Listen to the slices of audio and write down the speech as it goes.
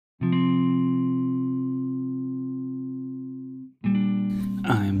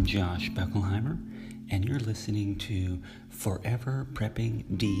I'm Josh Beckelheimer, and you're listening to Forever Prepping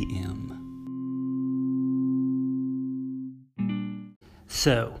DM.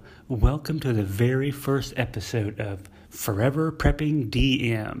 So, welcome to the very first episode of Forever Prepping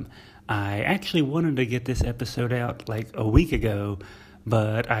DM. I actually wanted to get this episode out like a week ago,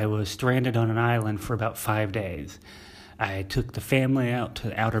 but I was stranded on an island for about 5 days. I took the family out to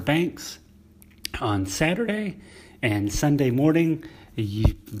the Outer Banks on Saturday, and Sunday morning,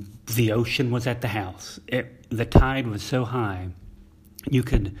 the ocean was at the house. The tide was so high, you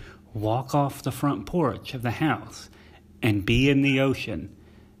could walk off the front porch of the house and be in the ocean,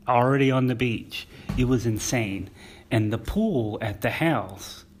 already on the beach. It was insane. And the pool at the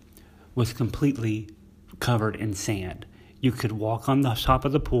house was completely covered in sand. You could walk on the top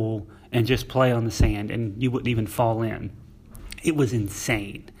of the pool and just play on the sand, and you wouldn't even fall in. It was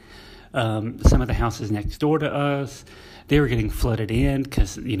insane. Some of the houses next door to us, they were getting flooded in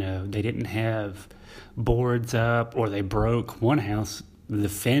because, they didn't have boards up, or they broke. One house, the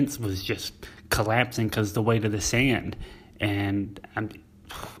fence was just collapsing because of the weight of the sand. And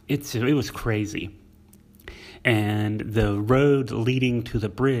it was crazy. And the road leading to the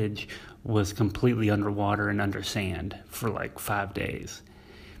bridge was completely underwater and under sand for like 5 days.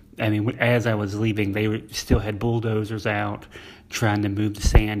 I mean, as I was leaving, they still had bulldozers out trying to move the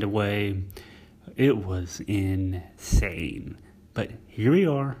sand away. It was insane. But here we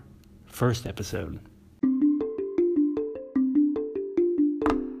are, first episode.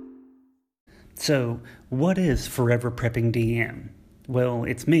 So, what is Forever Prepping DM? Well,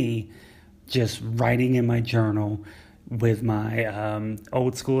 it's me just writing in my journal with my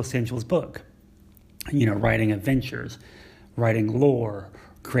Old School Essentials book. Writing adventures, writing lore,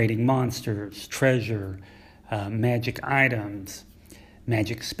 creating monsters, treasure, magic items,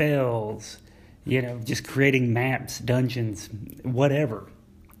 magic spells, just creating maps, dungeons, whatever.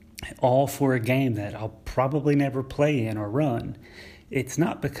 All for a game that I'll probably never play in or run. It's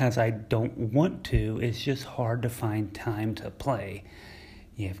not because I don't want to, it's just hard to find time to play.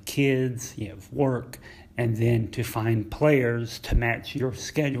 You have kids, you have work, and then to find players to match your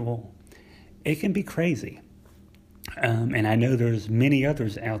schedule, it can be crazy. And I know there's many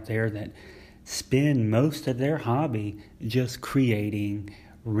others out there that spend most of their hobby just creating,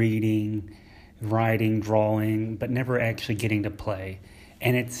 reading, writing, drawing, but never actually getting to play.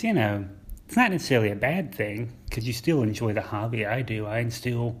 And it's not necessarily a bad thing, because you still enjoy the hobby. I do. I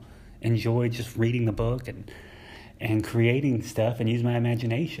still enjoy just reading the book and creating stuff and use my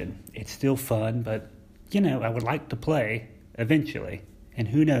imagination. It's still fun, but, I would like to play eventually. And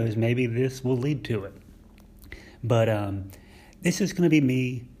who knows, maybe this will lead to it. But this is going to be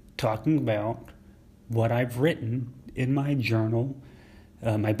me talking about what I've written in my journal,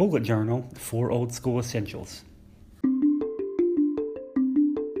 my bullet journal for Old School Essentials.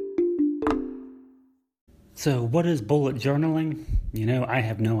 So what is bullet journaling? I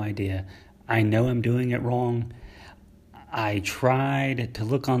have no idea. I know I'm doing it wrong. I tried to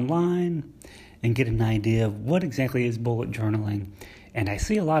look online and get an idea of what exactly is bullet journaling. And I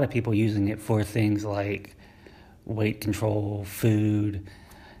see a lot of people using it for things like weight control, food,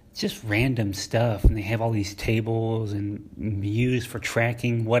 just random stuff. And they have all these tables and used for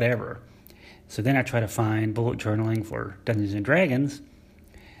tracking, whatever. So then I try to find bullet journaling for Dungeons & Dragons.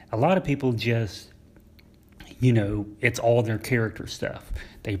 A lot of people just, it's all their character stuff.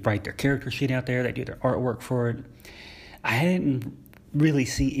 They write their character sheet out there. They do their artwork for it. I didn't really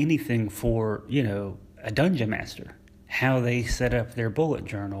see anything for, a dungeon master, how they set up their bullet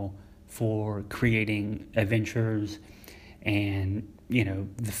journal for creating adventures and,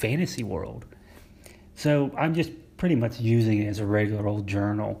 the fantasy world. So I'm just pretty much using it as a regular old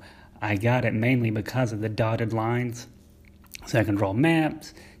journal. I got it mainly because of the dotted lines, so I can draw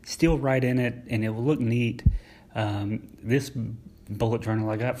maps, still write in it, and it will look neat. This bullet journal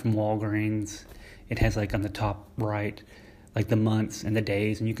I got from Walgreens, it has like on the top right, like the months and the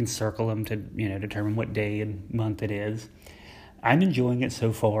days, and you can circle them to, determine what day and month it is. I'm enjoying it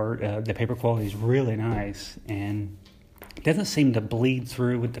so far. The paper quality is really nice, and it doesn't seem to bleed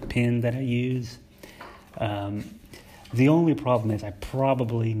through with the pen that I use. The only problem is I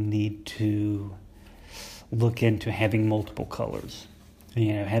probably need to look into having multiple colors.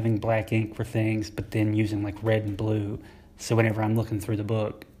 Having black ink for things, but then using like red and blue. So whenever I'm looking through the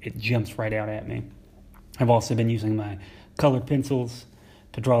book, it jumps right out at me. I've also been using my colored pencils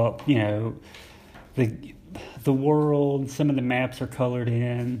to draw, the world. Some of the maps are colored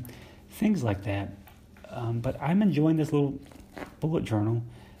in, things like that. But I'm enjoying this little bullet journal.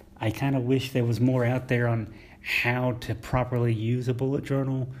 I kind of wish there was more out there on how to properly use a bullet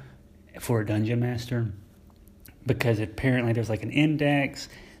journal for a dungeon master. because apparently there's like an index,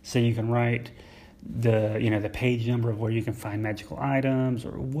 so you can write the page number of where you can find magical items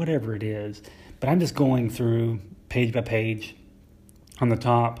or whatever it is. But I'm just going through page by page. On the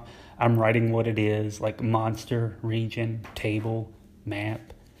top, I'm writing what it is, like monster, region, table,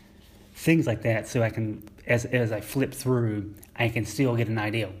 map, things like that. So I can, as I flip through, I can still get an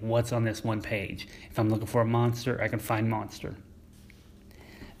idea of what's on this one page. If I'm looking for a monster, I can find monster.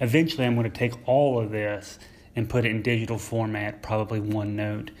 Eventually, I'm going to take all of this and put it in digital format, probably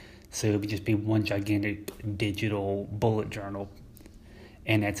OneNote. So it would just be one gigantic digital bullet journal.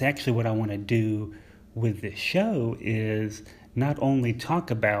 And that's actually what I want to do with this show, is not only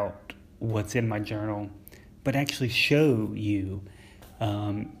talk about what's in my journal, but actually show you,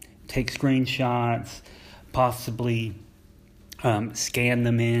 take screenshots, possibly scan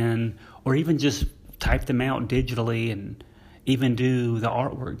them in, or even just type them out digitally and even do the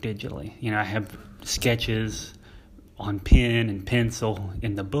artwork digitally. I have sketches on pen and pencil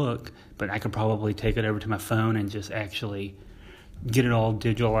in the book, but I could probably take it over to my phone and just actually get it all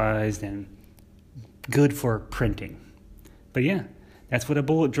digitalized and good for printing. But yeah, that's what a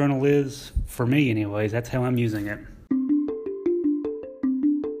bullet journal is for me anyways. That's how I'm using it.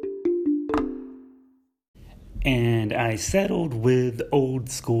 And I settled with Old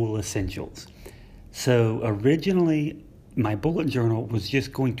School Essentials. So originally, my bullet journal was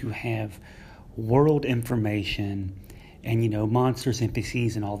just going to have world information and, monsters,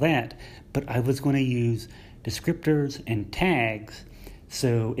 NPCs, and all that. But I was going to use descriptors and tags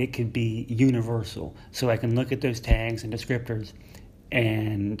so it could be universal. So I can look at those tags and descriptors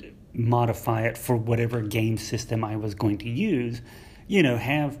and modify it for whatever game system I was going to use.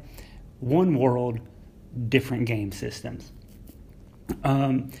 Have one world, different game systems.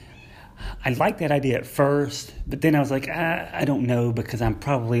 I liked that idea at first, but then I was like, I don't know, because I'm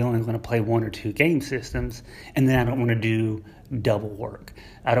probably only going to play one or two game systems, and then I don't want to do double work.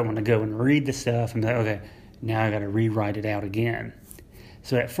 I don't want to go and read the stuff and be like, okay, now I got to rewrite it out again.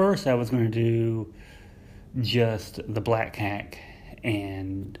 So at first I was going to do just the Black Hack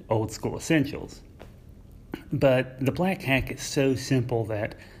and Old School Essentials. But the Black Hack is so simple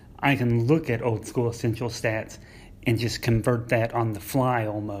that I can look at Old School Essential stats and just convert that on the fly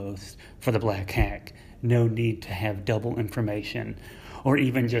almost for the Black Hack. No need to have double information or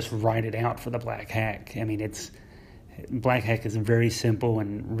even just write it out for the Black Hack. I mean, Black Hack is very simple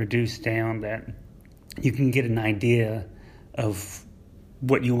and reduced down that you can get an idea of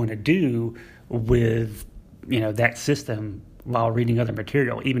what you want to do with, that system while reading other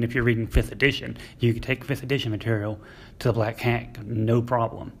material. Even if you're reading 5th edition, you can take 5th edition material to the Black Hack, no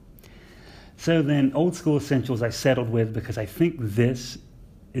problem. So then Old School Essentials I settled with because I think this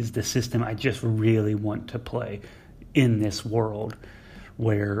is the system I just really want to play in this world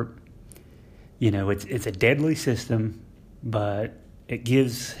where, it's a deadly system, but it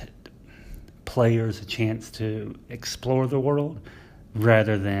gives players a chance to explore the world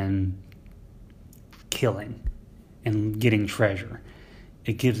rather than killing and getting treasure.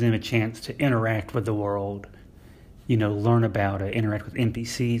 It gives them a chance to interact with the world, learn about it, interact with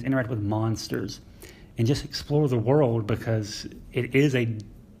NPCs, interact with monsters, and just explore the world, because it is a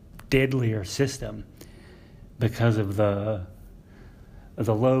deadlier system because of the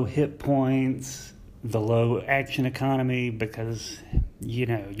low hit points, the low action economy, because,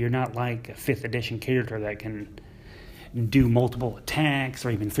 you're not like a 5th edition character that can do multiple attacks, or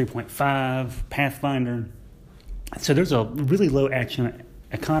even 3.5 Pathfinder. So there's a really low action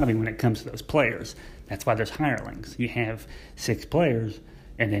economy when it comes to those players. That's why there's hirelings. You have 6 players,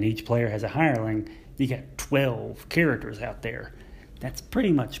 and then each player has a hireling. You got 12 characters out there. That's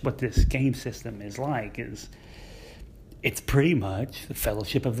pretty much what this game system is like. It's pretty much the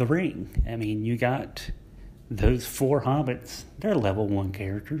Fellowship of the Ring. I mean, you got those 4 hobbits. They're level 1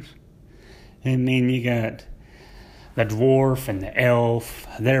 characters. I mean, you got the dwarf and the elf.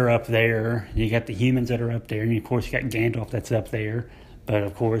 They're up there. You got the humans that are up there. And, of course, you got Gandalf that's up there. But,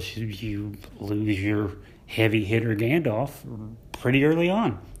 of course, you lose your heavy hitter Gandalf pretty early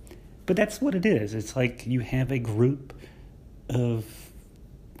on. But that's what it is. It's like you have a group of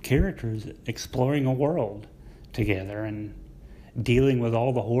characters exploring a world together and dealing with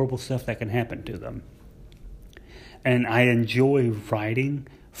all the horrible stuff that can happen to them. And I enjoy writing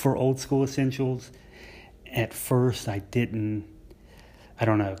for Old School Essentials. At first, I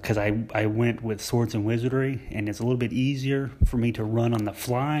don't know, because I went with Swords and Wizardry, and it's a little bit easier for me to run on the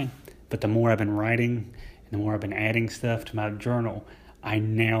fly. But the more I've been writing and the more I've been adding stuff to my journal, I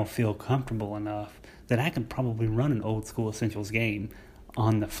now feel comfortable enough that I can probably run an Old School Essentials game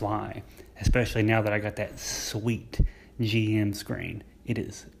on the fly, especially now that I got that sweet GM screen. It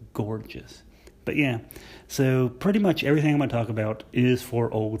is gorgeous. But yeah, so pretty much everything I'm going to talk about is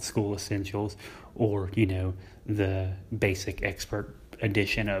for old school essentials, or, the basic expert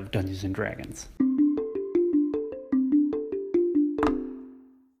edition of Dungeons and Dragons.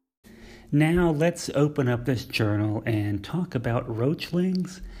 Now let's open up this journal and talk about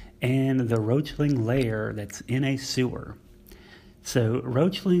roachlings and the roachling lair that's in a sewer. So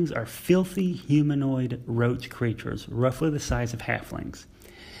roachlings are filthy humanoid roach creatures, roughly the size of halflings.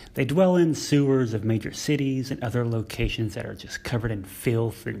 They dwell in sewers of major cities and other locations that are just covered in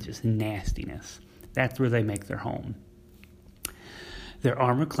filth and just nastiness. That's where they make their home. Their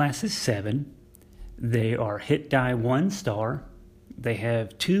armor class is 7. They are hit die 1 star. They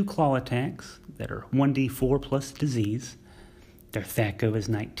have 2 claw attacks that are 1d4 plus disease. Their THAC0 is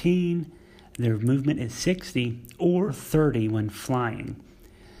 19. Their movement is 60 or 30 when flying.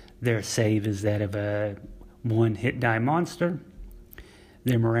 Their save is that of a 1 hit die monster.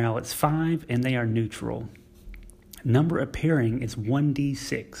 Their morale is 5, and they are neutral. Number appearing is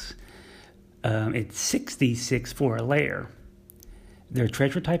 1d6. It's 6d6 for a lair. Their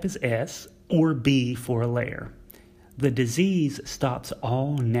treasure type is S or B for a lair. The disease stops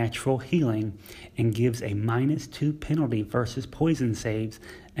all natural healing and gives a -2 penalty versus poison saves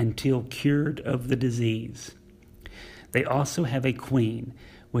until cured of the disease. They also have a queen,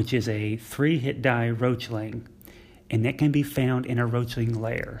 which is a 3 hit die roachling, and that can be found in a roachling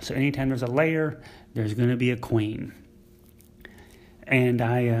lair. So anytime there's a lair, there's going to be a queen. And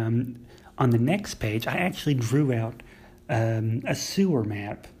on the next page, I actually drew out a sewer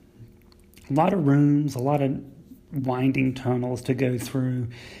map. A lot of rooms, a lot of winding tunnels to go through,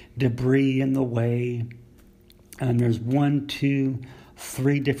 debris in the way. There's 1, 2,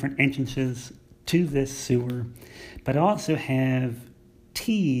 3 different entrances to this sewer, but I also have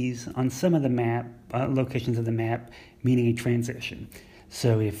T's on some of the map, locations of the map, meaning a transition.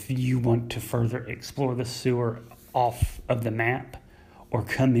 So if you want to further explore the sewer off of the map or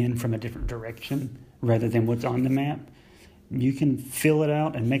come in from a different direction rather than what's on the map, you can fill it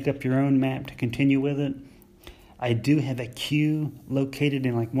out and make up your own map to continue with it. I do have a queue located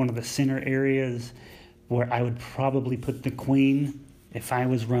in one of the center areas where I would probably put the queen if I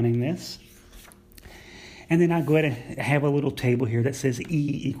was running this. And then I go ahead and have a little table here that says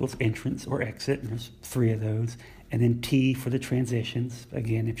E equals entrance or exit, and there's 3 of those. And then T for the transitions,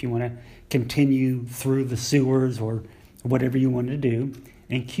 again, if you want to continue through the sewers or whatever you want to do.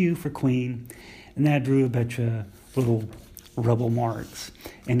 And Q for queen. And then I drew a bunch of little rubble marks.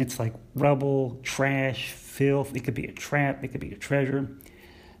 And it's like rubble, trash, filth. It could be a trap. It could be a treasure.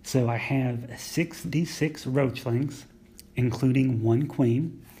 So I have 6d6 roachlings, including 1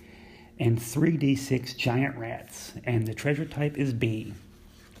 queen, and 3d6 giant rats. And the treasure type is B.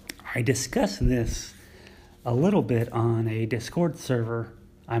 I discussed this a little bit on a Discord server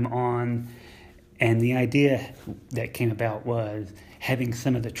I'm on, and the idea that came about was having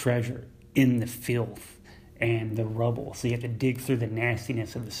some of the treasure in the filth and the rubble. So you have to dig through the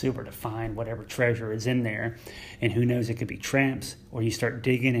nastiness of the sewer to find whatever treasure is in there. And who knows, it could be traps, or you start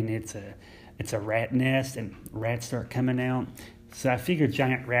digging and it's a rat nest and rats start coming out. So I figured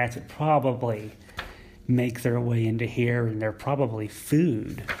giant rats would probably make their way into here, and they're probably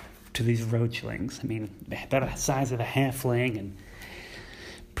food to these roachlings. I mean, about the size of a halfling, and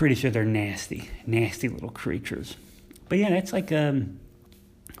pretty sure they're nasty little creatures. But yeah, that's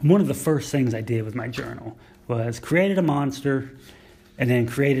one of the first things I did with my journal was created a monster and then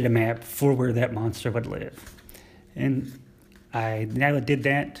created a map for where that monster would live. And I did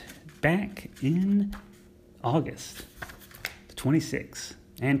that back in August. 26th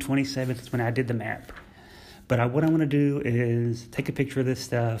and 27th is when I did the map. But what I want to do is take a picture of this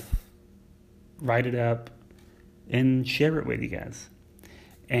stuff, write it up, and share it with you guys.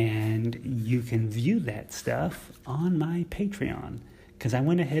 And you can view that stuff on my Patreon, because I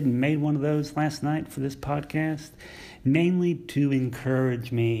went ahead and made one of those last night for this podcast, mainly to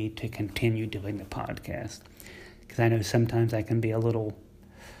encourage me to continue doing the podcast. Because I know sometimes I can be a little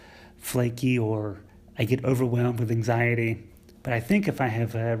flaky or I get overwhelmed with anxiety. But I think if I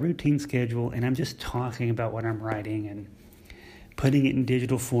have a routine schedule and I'm just talking about what I'm writing and putting it in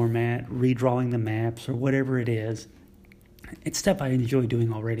digital format, redrawing the maps or whatever it is, it's stuff I enjoy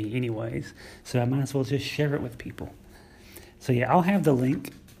doing already anyways. So I might as well just share it with people. So yeah, I'll have the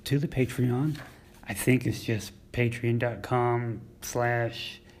link to the Patreon. I think it's just patreon.com/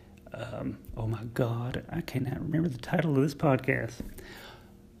 oh my God, I cannot remember the title of this podcast.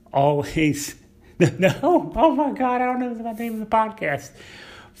 No, oh my God, I don't know the name of the podcast.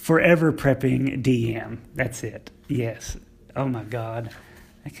 Forever Prepping DM. That's it. Yes. Oh my God.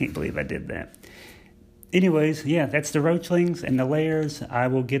 I can't believe I did that. Anyways, yeah, that's the Roachlings and the layers. I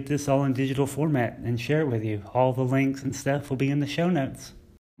will get this all in digital format and share it with you. All the links and stuff will be in the show notes.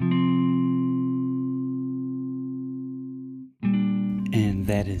 And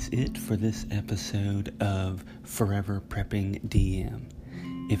that is it for this episode of Forever Prepping DM.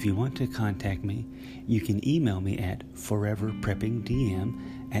 If you want to contact me, you can email me at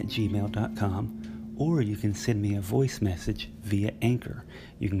foreverpreppingdm@gmail.com, or you can send me a voice message via Anchor.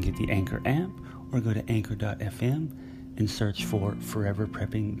 You can get the Anchor app or go to anchor.fm and search for Forever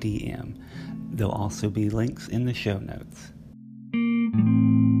Prepping DM. There'll also be links in the show notes.